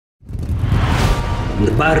In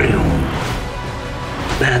the barrio,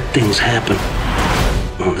 bad things happen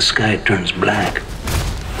when the sky turns black.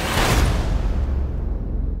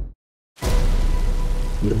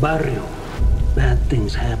 In the barrio, bad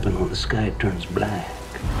things happen when the sky turns black.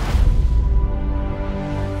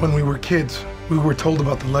 When we were kids, we were told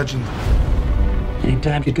about the legend.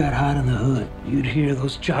 Anytime you got hot in the hood, you'd hear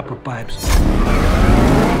those chopper pipes.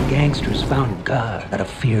 Gangsters found God out of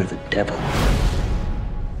fear of the devil.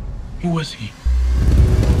 Who was he?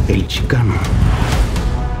 El Chicano.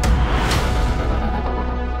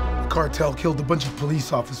 The cartel killed a bunch of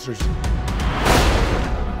police officers.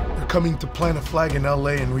 They're coming to plant a flag in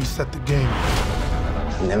LA and reset the game.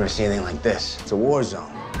 I've never seen anything like this. It's a war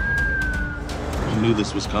zone. I knew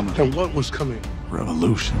this was coming. And what was coming?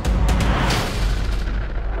 Revolution.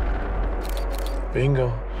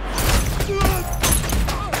 Bingo.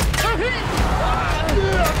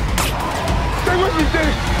 Stay with me,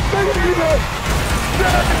 Dave! Stay with me, man!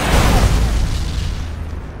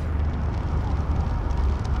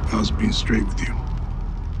 I was being straight with you.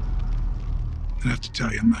 I have to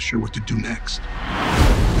tell you, I'm not sure what to do next.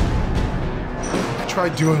 I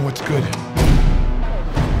tried doing what's good.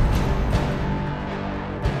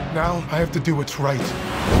 Now I have to do what's right.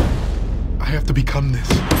 I have to become this.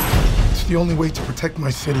 It's the only way to protect my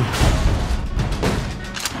city.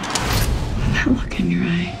 That look in your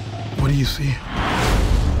eye. What do you see?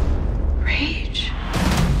 Rage.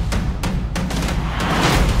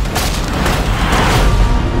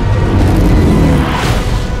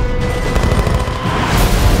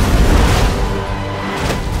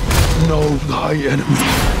 Know thy enemy.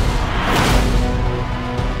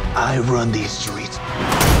 I run these streets.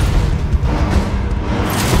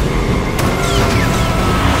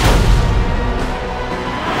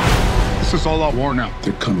 This is all out war now.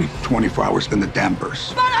 They're coming 24 hours, then the dam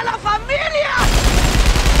bursts. ¡Para la familia!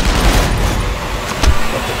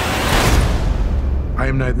 I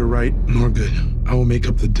am neither right nor good. I will make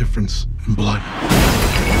up the difference in blood.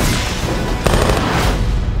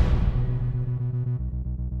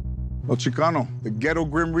 El Chicano, the ghetto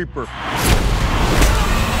Grim Reaper.